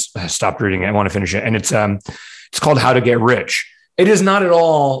fall, and I just stopped reading it. I want to finish it, and it's called How to Get Rich. It is not at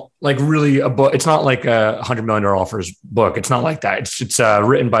all like really a book. It's not like a $100 million offers book. It's not like that. It's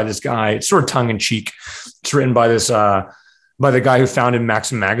written by this guy. It's sort of tongue in cheek. It's written by by the guy who founded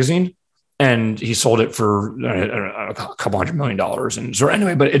Maxim magazine, and he sold it for a couple $100 million. And so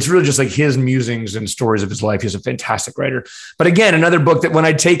anyway, but it's really just like his musings and stories of his life. He's a fantastic writer. But again, another book that when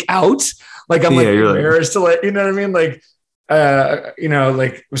I take out, like I'm embarrassed to let, you know what I mean? Like,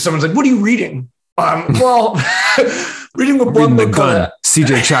 like if someone's like, what are you reading? Well, reading a book called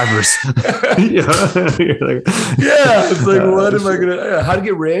CJ Chivers. It's like, what am I gonna? How to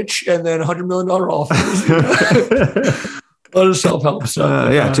Get Rich, and then $100 million offers. A lot of self-help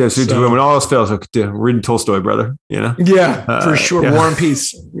stuff. So when all else fails, reading Tolstoy, brother. For sure. War and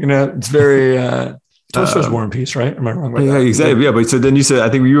Peace. It's very. Tolstoy's War and Peace, right? Am I wrong? Yeah, exactly. Yeah, but so then you said, I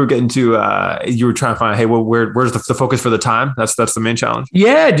think you were getting to, you were trying to find, hey, well, where's the focus for the time? That's the main challenge.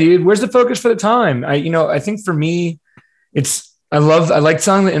 Yeah, dude. Where's the focus for the time? I think for me, I like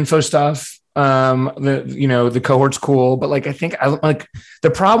selling the info stuff. The cohort's cool, but like, I think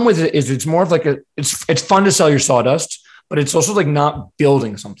the problem with it is it's more of like it's fun to sell your sawdust, but it's also like not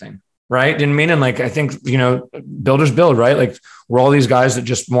building something. Right. Didn't mean, and like, I think, builders build, right? Like we're all these guys that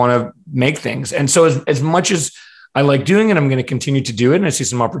just want to make things. And so as much as I like doing it, I'm going to continue to do it. And I see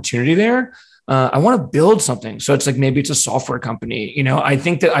some opportunity there. I want to build something. So it's like, maybe it's a software company. I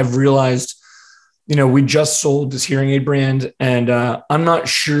think that I've realized, we just sold this hearing aid brand, and I'm not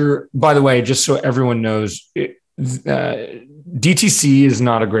sure, by the way, just so everyone knows, DTC is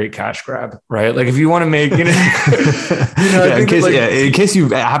not a great cash grab, right? Like if you want to make, in case you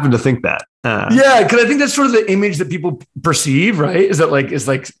happen to think that. Because I think that's sort of the image that people perceive, right? Is that like,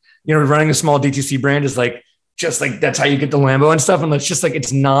 running a small DTC brand is like, just like, that's how you get the Lambo and stuff. And it's just like,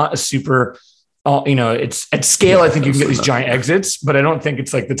 it's not a super, it's at scale. I think you can get these giant exits, but I don't think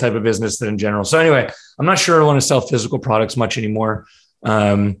it's like the type of business that in general. So anyway, I'm not sure I want to sell physical products much anymore.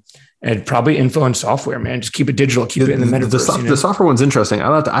 And probably info and software, man. Just keep it digital, keep it in the metaverse. The software one's interesting.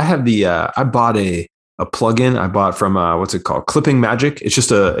 I have I bought a plugin I bought from what's it called? Clipping Magic. It's like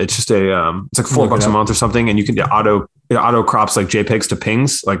 $4 a month or something, and you can it auto crops like JPEGs to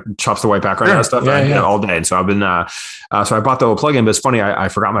pings, like chops the white background and stuff all day. And so I've been so I bought the whole plugin, but it's funny, I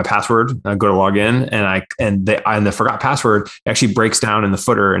forgot my password. I go to log in, and the forgot password actually breaks down in the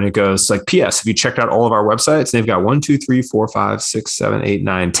footer, and it goes like, P.S. Have you checked out all of our websites? They've got 1, 2, 3, 4, 5, 6, 7, 8,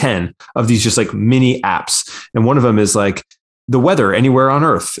 9, 10 of these just like mini apps, and one of them is like the weather anywhere on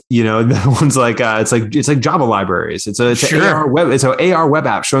Earth. The one's like it's like Java libraries. It's an AR web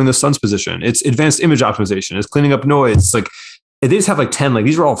app showing the sun's position. It's advanced image optimization. It's cleaning up noise. It's like they just have like 10. Like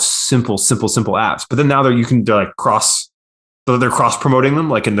these are all simple apps. But then now they're cross promoting them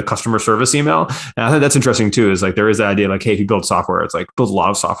like in the customer service email. And I think that's interesting too. Is like there is that idea like, hey, if you build software, it's like build a lot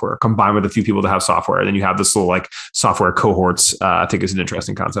of software, combine with a few people that have software, and then you have this little like software cohorts. I think is an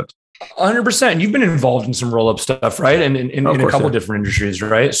interesting concept. 100%. You've been involved in some roll-up stuff, right? And in a couple of different industries,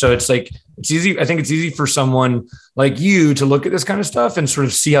 right? So it's like, it's easy. I think it's easy for someone like you to look at this kind of stuff and sort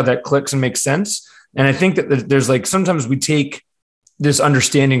of see how that clicks and makes sense. And I think that there's like, sometimes we take this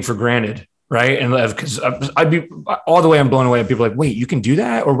understanding for granted, right? And because I'd be all the way, I'm blown away. People are like, wait, you can do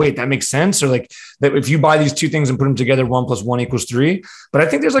that? Or wait, that makes sense? Or like that if you buy these two things and put them together, 1 + 1 = 3. But I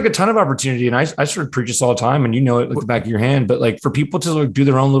think there's like a ton of opportunity. And I sort of preach this all the time, and it like the back of your hand, but like for people to like do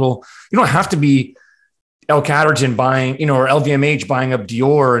their own little, you don't have to be L Catterton buying, or LVMH buying up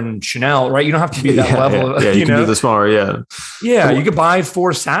Dior and Chanel, right? You don't have to be that level. You can do the smaller, you could buy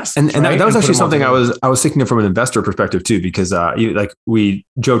 4 SaaS, and right? that was actually something I was thinking of from an investor perspective too, because like we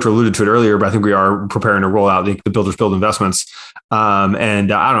joked or alluded to it earlier, but I think we are preparing to roll out the Builders Build investments.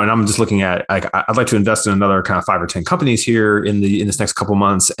 And I don't know, and I'm just looking at like I'd like to invest in another kind of 5 or 10 companies here in this next couple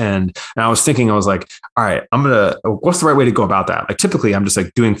months, and I was thinking, I was like, all right, what's the right way to go about that? Like typically, I'm just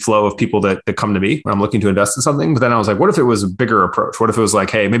like doing flow of people that come to me when I'm looking to invest in something. But then I was like, what if it was a bigger approach? What if it was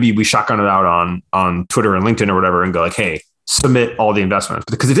like, hey, maybe we shotgun it out on Twitter and LinkedIn or whatever, and go like, hey, submit all the investments.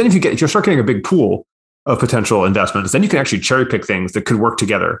 Because then if you start getting a big pool of potential investments, then you can actually cherry pick things that could work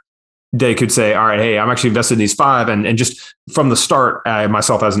together. they could say, all right, hey, I'm actually invested in these 5. And just from the start, I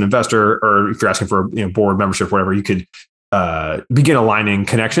myself as an investor, or if you're asking for board membership, whatever, you could begin aligning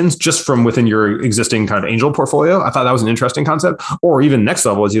connections just from within your existing kind of angel portfolio. I thought that was an interesting concept. Or even next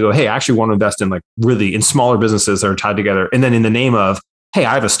level is you go, hey, I actually want to invest in like really in smaller businesses that are tied together. And then in the name of, hey,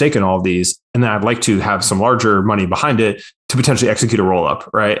 I have a stake in all of these, and then I'd like to have some larger money behind it to potentially execute a roll up,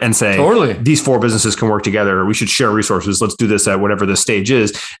 right? And say, totally, these 4 businesses can work together. We should share resources. Let's do this at whatever the stage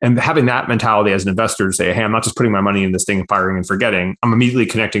is. And having that mentality as an investor to say, hey, I'm not just putting my money in this thing and firing and forgetting. I'm immediately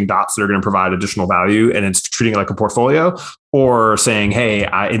connecting dots that are going to provide additional value, and it's treating it like a portfolio. Or saying, hey,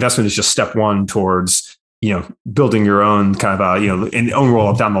 investment is just step 1 towards, building your own kind of, own roll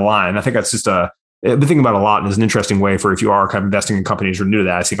up down the line. I think that's just I've been thinking about a lot, and is an interesting way for if you are kind of investing in companies or new to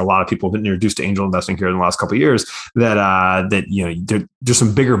that. I think a lot of people have been introduced to angel investing here in the last couple of years there's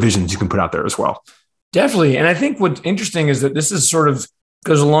some bigger visions you can put out there as well. Definitely. And I think what's interesting is that this is sort of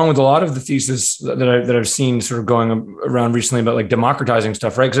goes along with a lot of the thesis that I've seen sort of going around recently about like democratizing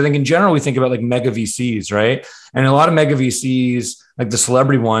stuff, right? Because I think in general, we think about like mega VCs, right? And a lot of mega VCs, like the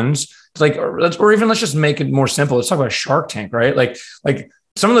celebrity ones, it's like, or even let's just make it more simple. Let's talk about Shark Tank, right? Like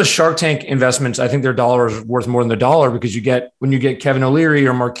some of those Shark Tank investments, I think their dollar is worth more than the dollar, because when you get Kevin O'Leary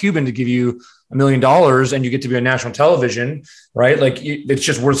or Mark Cuban to give you $1 million and you get to be on national television, right? Like it's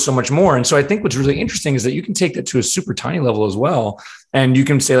just worth so much more. And so I think what's really interesting is that you can take that to a super tiny level as well. And you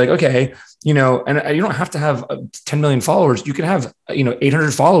can say like, okay, and you don't have to have 10 million followers. You can have,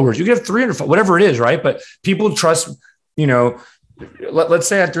 800 followers. You can have 300, whatever it is, right? But people trust, let's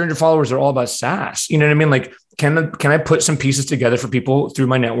say I have 300 followers, they're all about SaaS. You know what I mean? Like, can I put some pieces together for people through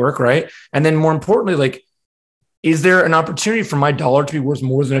my network, right? And then more importantly, like, is there an opportunity for my dollar to be worth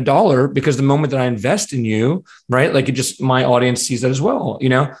more than $1? Because the moment that I invest in you, right, like my audience sees that as well,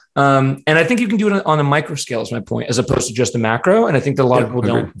 And I think you can do it on a micro scale, is my point, as opposed to just a macro. And I think that a lot of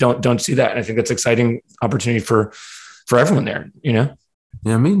people don't see that. And I think that's exciting opportunity for everyone there, Yeah,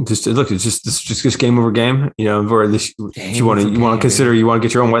 I mean, just look, it's just game over game, where this you want to consider, you want to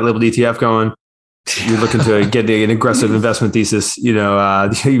get your own white label ETF going. You're looking to get an aggressive investment thesis. You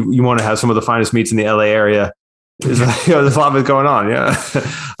want to have some of the finest meats in the LA area. There's a lot of it going on. Yeah.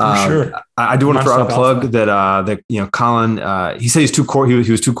 Sure. I do want to throw out a plug that Colin, he said he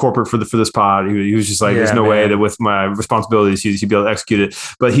was too corporate for this pod. He was just like, there's no way that with my responsibilities, he'd be able to execute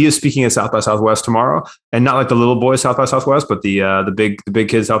it. But he is speaking at South by Southwest tomorrow, and not like the little boy South by Southwest, but the big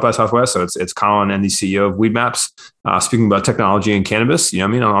kids South by Southwest. So it's Colin and the CEO of Weedmaps, speaking about technology and cannabis,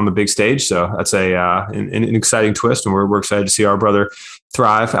 on the big stage. So that's an exciting twist. And we're excited to see our brother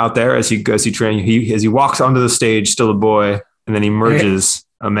thrive out there as he as he walks onto the stage, still a boy, and then he merges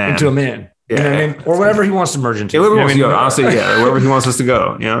into a man. Yeah. You know what I mean? Or whatever he wants to merge into. Honestly, wherever he wants us to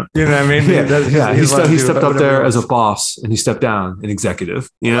go. You know what I mean? He stepped up there as a boss, and he stepped down an executive.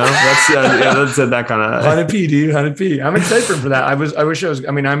 That's that kind of 100p, dude. 100p. I'm excited for that. I wish I was.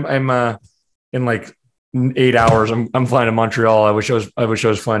 I mean, I'm in like 8 hours. I'm flying to Montreal. I wish I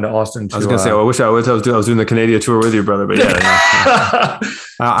was flying to Austin. I was gonna say, I wish I was doing the Canadian tour with you, brother. But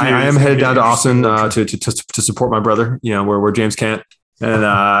I am headed down to Austin to support my brother. Where James can't. And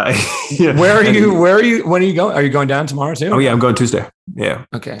where are you? When are you going? Are you going down tomorrow too? Oh yeah, I'm going Tuesday. Yeah.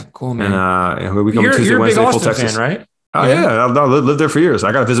 Okay, cool, man. And we go Tuesday, you're Wednesday, a big full Austin Texas. fan, right? Oh yeah, I've lived there for years.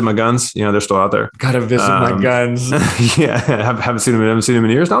 I got to visit my guns. They're still out there. Got to visit my guns. Yeah, haven't seen them in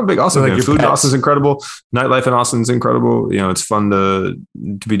years. Not a big Austin fan. Food in Austin's incredible. Nightlife in Austin's incredible. It's fun to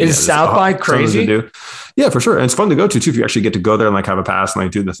be. Is South by crazy? To do. Yeah, for sure. And it's fun to go to too. If you actually get to go there and have a pass and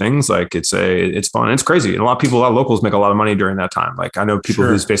do the things, it's fun. And it's crazy. And a lot of locals make a lot of money during that time. I know people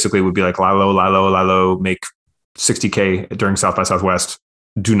who's basically would be like Lilo, make $60K during South by Southwest.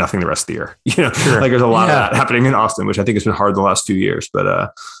 Do nothing the rest of the year. There's a lot of that happening in Austin, which I think has been hard the last few years. But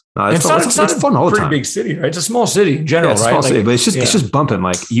it's fun all the time. Pretty big city, right? It's a small city in general, right? Small city, but it's just bumping.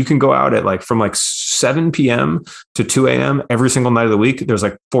 You can go out at from 7 p.m. to 2 a.m. every single night of the week. There's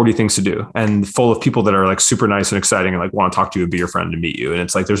 40 things to do, and full of people that are super nice and exciting and want to talk to you and be your friend and meet you. And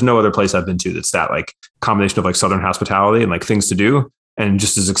it's there's no other place I've been to that's that combination of Southern hospitality and things to do. And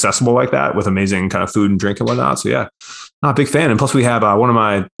just as accessible like that with amazing kind of food and drink and whatnot. So yeah, not a big fan. And plus we have one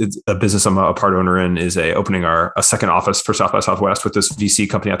of a business I'm a part owner in is opening a second office for South by Southwest with this VC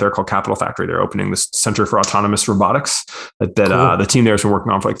company out there called Capital Factory. They're opening this Center for Autonomous Robotics that cool. The team there has been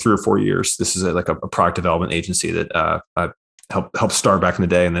working on for 3 or 4 years. This is a product development agency that helped start back in the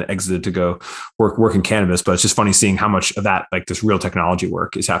day and then exited to go work in cannabis. But it's just funny seeing how much of that, this real technology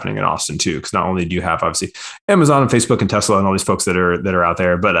work is happening in Austin too. Cause not only do you have obviously Amazon and Facebook and Tesla and all these folks that are out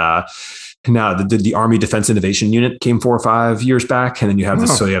there, but Now the Army Defense Innovation Unit came 4 or 5 years back, and then you have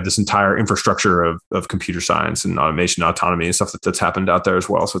this. So you have this entire infrastructure of computer science and automation, autonomy, and stuff that's happened out there as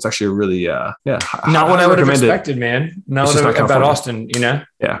well. So it's actually a really not what I would have expected, man. Not what about Austin, you know?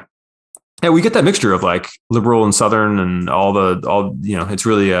 Yeah. Yeah, we get that mixture of like liberal and Southern and all, you know, it's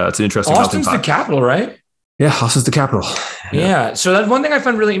really, it's an interesting. Austin's the capital, right? Yeah. Austin's the capital. Yeah. So that's one thing I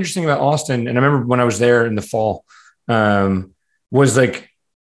find really interesting about Austin. And I remember when I was there in the fall, was like,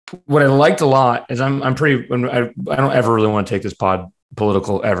 what I liked a lot is I'm pretty, I don't ever really want to take this pod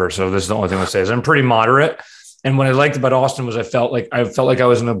political ever. So this is the only thing I'll say is I'm pretty moderate. And what I liked about Austin was I felt like I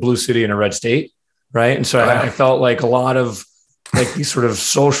was in a blue city in a red state. Right. And so I felt like a lot of, like these sort of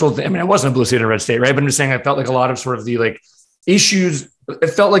social, I mean, I wasn't a blue state in a red state, right? But I'm just saying, I felt like a lot of sort of the like issues,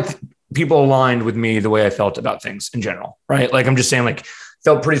 it felt like people aligned with me the way I felt about things in general, right? Like, I'm just saying, like,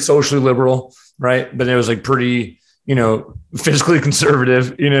 felt pretty socially liberal, right? But it was like pretty, you know, fiscally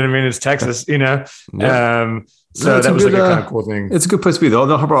conservative, you know what I mean? It's Texas, you know? Yeah. So that was like a kind of cool thing. It's a good place to be though.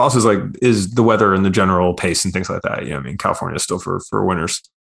 The hard part also is the weather and the general pace and things like that. You know, I mean, California is still for winners.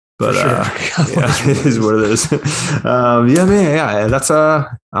 But it is what it is. That's I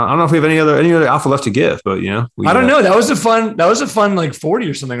don't know if we have any other alpha left to give, but you know, I don't know. That was a fun like 40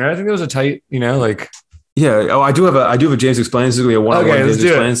 or something, right? I think that was a tight, you know, like. Yeah. Oh, I do have a James Explains. This is gonna be a one-on-one. Okay, James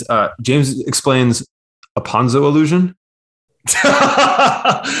Explains. James Explains a Ponzo illusion.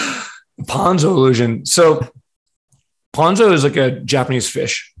 Ponzo illusion. So Ponzo is like a Japanese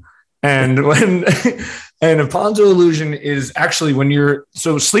fish. And and a Ponzo illusion is actually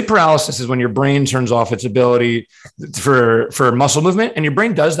so sleep paralysis is when your brain turns off its ability for muscle movement. And your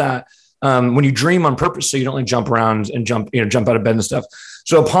brain does that when you dream on purpose. So you don't like jump around and jump out of bed and stuff.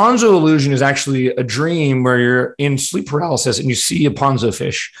 So a Ponzo illusion is actually a dream where you're in sleep paralysis and you see a Ponzo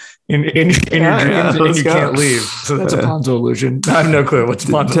fish in your dreams and you can't leave. So that's a Ponzo illusion. I have no clue. What's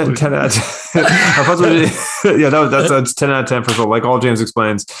Ponzo illusion? 10 out of 10. Yeah, that's 10 out of 10 for sure. Like all James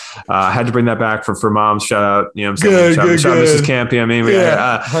Explains. I had to bring that back for moms. Shout out, you know what I'm saying? Shout out Mrs. Camp. I mean,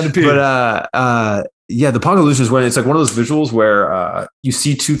 the Ponzo illusion is when it's like one of those visuals where you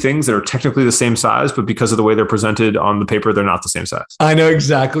see two things that are technically the same size, but because of the way they're presented on the paper, they're not the same size. I know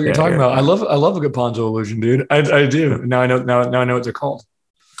exactly what you're talking about. I love a good Ponzo illusion, dude. I do. Now I know what they're called.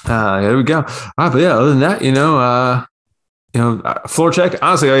 There we go. But yeah, other than that, floor check.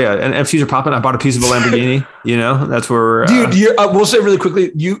 Honestly, and NFTs are popping. I bought a piece of a Lamborghini. You know, that's where dude. We'll say really quickly.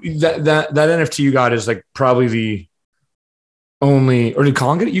 That NFT you got is like probably the only, or did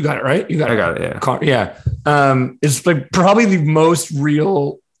Colin get it? You got it, right? I got it. Yeah. It's like probably the most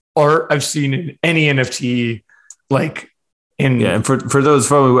real art I've seen in any NFT. Like and for those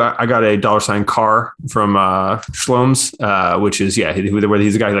folks, I got a $ car from Shlome's, which is where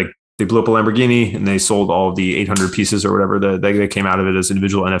he's a guy like they blew up a Lamborghini and they sold all of the 800 pieces or whatever they came out of it as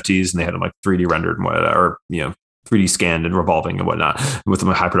individual NFTs, and they had them like 3D rendered and whatnot, or 3D scanned and revolving and whatnot with them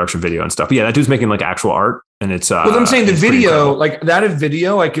high production video and stuff. But yeah, that dude's making like actual art, and it's. Well, I'm saying the video, like that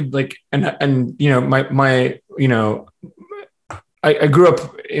video, I could like, and I grew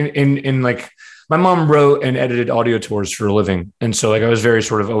up in like. My mom wrote and edited audio tours for a living. And so like I was very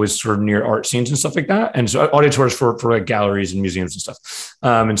always sort of near art scenes and stuff like that. And so audio tours for like galleries and museums and stuff.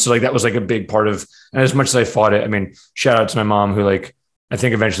 And so like that was like a big part of, and as much as I fought it, I mean, shout out to my mom who like, I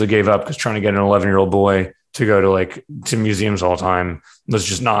think eventually gave up because trying to get an 11-year-old boy to go to museums all the time was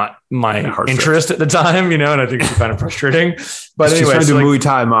just not my interest at the time, and I think it's kind of frustrating. But anyway, trying to do Muay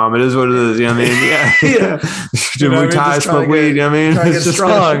Thai, mom. It is what it is. You know what I mean? Yeah. Do Muay Thai, smoke weed. You know what I mean? Trying to get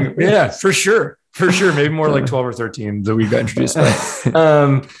strong. Yeah, for sure. Maybe more like 12 or 13 that we got introduced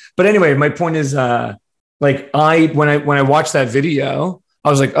to. But anyway, my point is, when I watched that video, I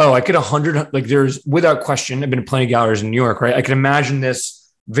was like, oh, I could 100, like there's without question, I've been to plenty of galleries in New York, right? I can imagine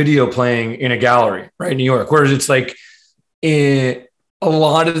this video playing in a gallery, right? In New York, whereas it's like a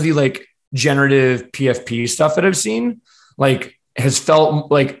lot of the like generative PFP stuff that I've seen, like has felt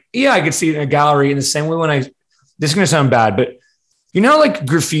like, yeah, I could see it in a gallery in the same way this is going to sound bad, but like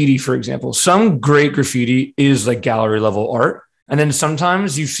graffiti, for example, some great graffiti is like gallery level art. And then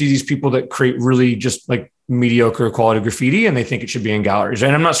sometimes you see these people that create really just like mediocre quality graffiti and they think it should be in galleries.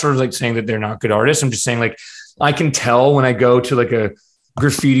 And I'm not sort of like saying that they're not good artists. I'm just saying like, I can tell when I go to like a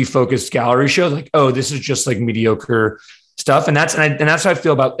graffiti focused gallery show, like, oh, this is just like mediocre stuff. And that's how I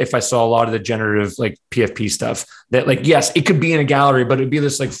feel about if I saw a lot of the generative like PFP stuff that like, yes, it could be in a gallery, but it'd be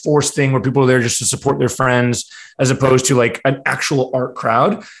this like forced thing where people are there just to support their friends, as opposed to like an actual art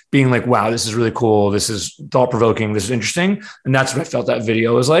crowd being like, wow, this is really cool. This is thought provoking. This is interesting. And that's what I felt that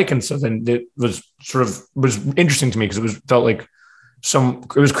video was like. And so then it was interesting to me because it felt like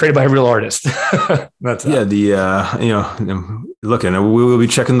it was created by a real artist. That's looking, we will be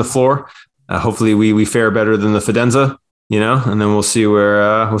checking the floor Hopefully we fare better than the Fidenza, and then we'll see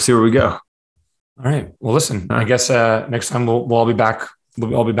where we go. All right. Well, listen, I guess next time we'll all be back.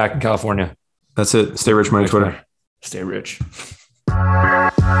 We'll all be back in California. That's it. Stay rich, my Twitter. Stay rich.